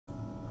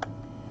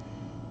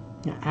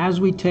Now, as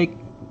we take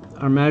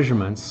our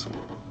measurements,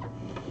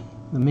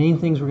 the main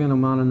things we're going to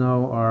want to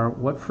know are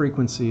what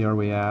frequency are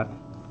we at,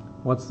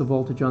 what's the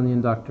voltage on the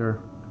inductor,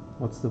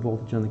 what's the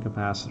voltage on the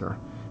capacitor.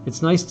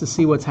 It's nice to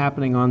see what's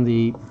happening on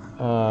the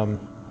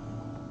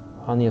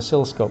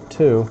oscilloscope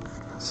too,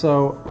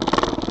 so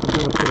I'm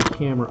going to put a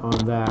camera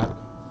on that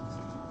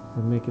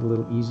and make it a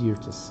little easier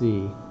to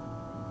see.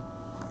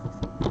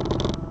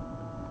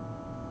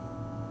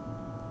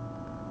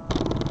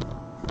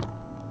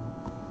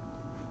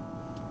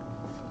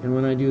 And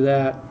when I do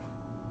that,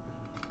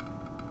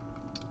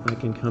 I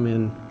can come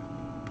in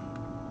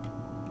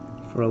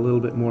for a little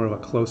bit more of a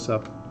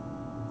close-up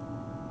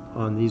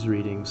on these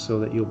readings so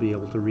that you'll be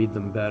able to read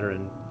them better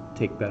and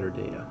take better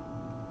data.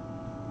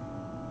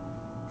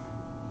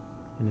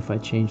 And if I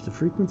change the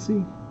frequency,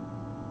 you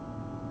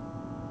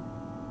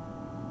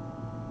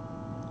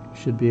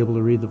should be able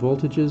to read the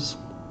voltages,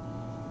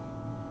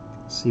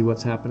 see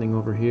what's happening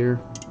over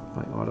here. If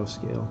I auto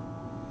scale,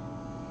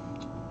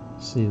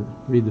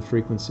 read the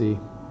frequency.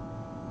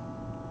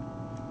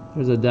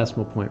 There's a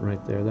decimal point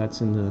right there.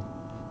 That's in the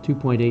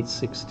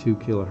 2.862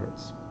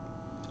 kilohertz.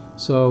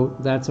 So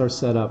that's our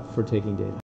setup for taking data.